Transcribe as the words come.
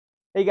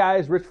Hey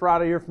guys, Rich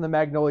Ferrata here from the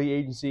Magnolia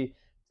Agency.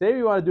 Today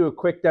we want to do a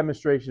quick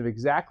demonstration of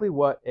exactly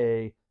what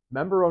a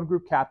member-owned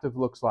group captive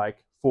looks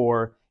like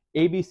for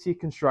ABC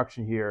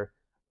Construction here.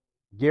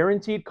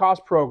 Guaranteed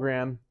cost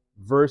program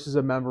versus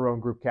a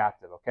member-owned group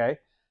captive, okay?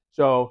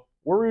 So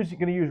we're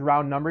going to use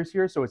round numbers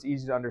here so it's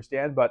easy to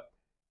understand, but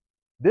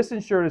this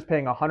insured is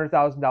paying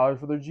 $100,000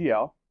 for their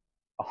GL,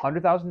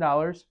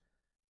 $100,000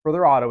 for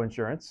their auto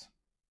insurance,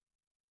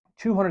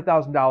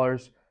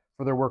 $200,000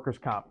 for their workers'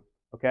 comp,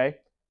 okay?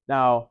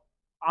 Now,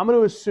 I'm going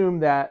to assume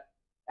that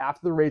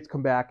after the rates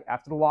come back,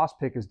 after the loss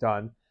pick is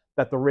done,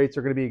 that the rates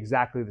are going to be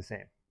exactly the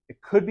same.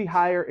 It could be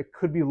higher, it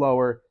could be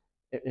lower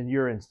in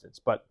your instance,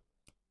 but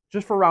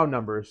just for round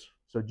numbers.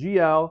 So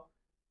GL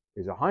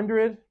is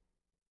 100,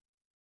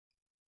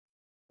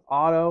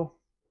 auto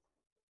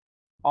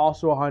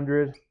also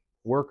 100,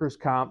 workers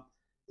comp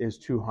is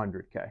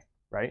 200K,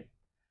 right?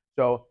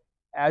 So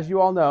as you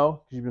all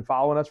know, because you've been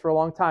following us for a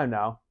long time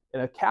now,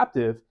 in a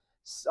captive,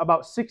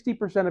 about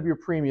 60% of your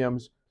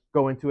premiums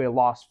go into a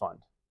loss fund,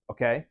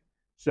 okay?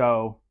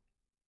 So,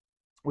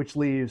 which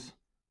leaves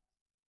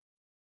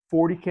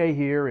 40K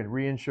here in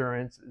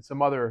reinsurance and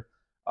some other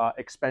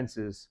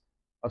expenses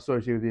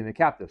associated with being a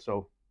captive.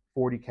 So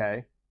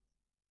 40K,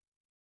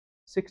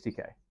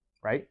 60K,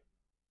 right?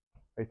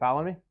 Are you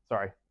following me?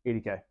 Sorry,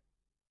 80K.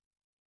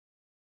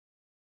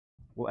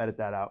 We'll edit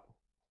that out.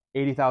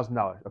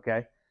 $80,000,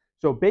 okay?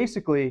 So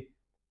basically,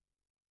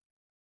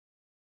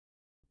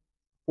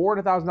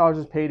 $400,000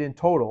 is paid in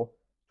total,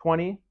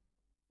 40,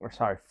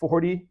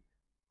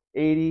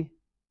 80,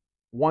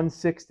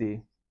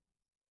 160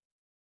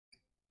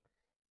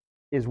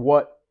 is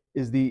what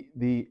is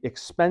the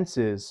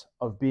expenses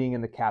of being in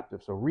the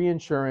captive. So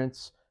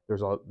reinsurance,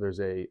 there's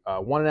a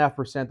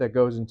 1.5% that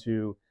goes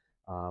into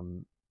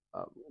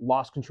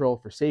loss control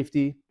for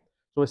safety.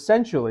 So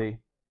essentially,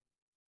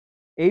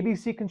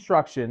 ABC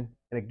Construction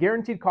in a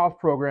guaranteed cost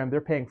program,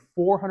 they're paying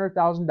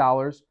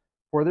 $400,000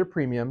 for their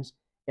premiums.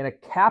 In a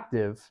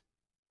captive,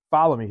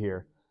 follow me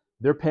here,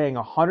 they're paying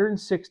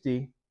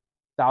 $160,000,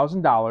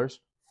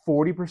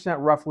 40%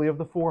 roughly of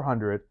the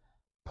 400,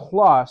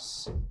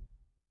 plus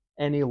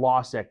any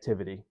loss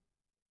activity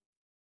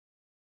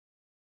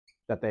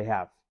that they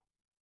have.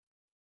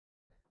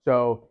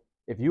 So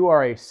if you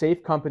are a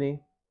safe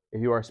company,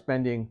 if you are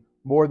spending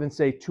more than,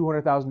 say,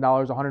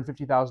 $200,000,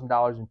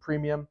 $150,000 in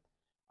premium,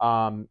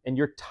 and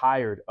you're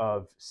tired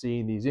of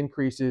seeing these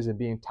increases and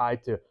being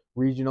tied to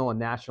regional and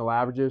national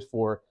averages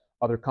for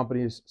other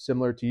companies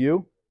similar to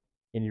you,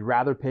 and you'd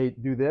rather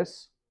do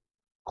this,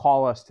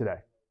 call us today.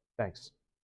 Thanks.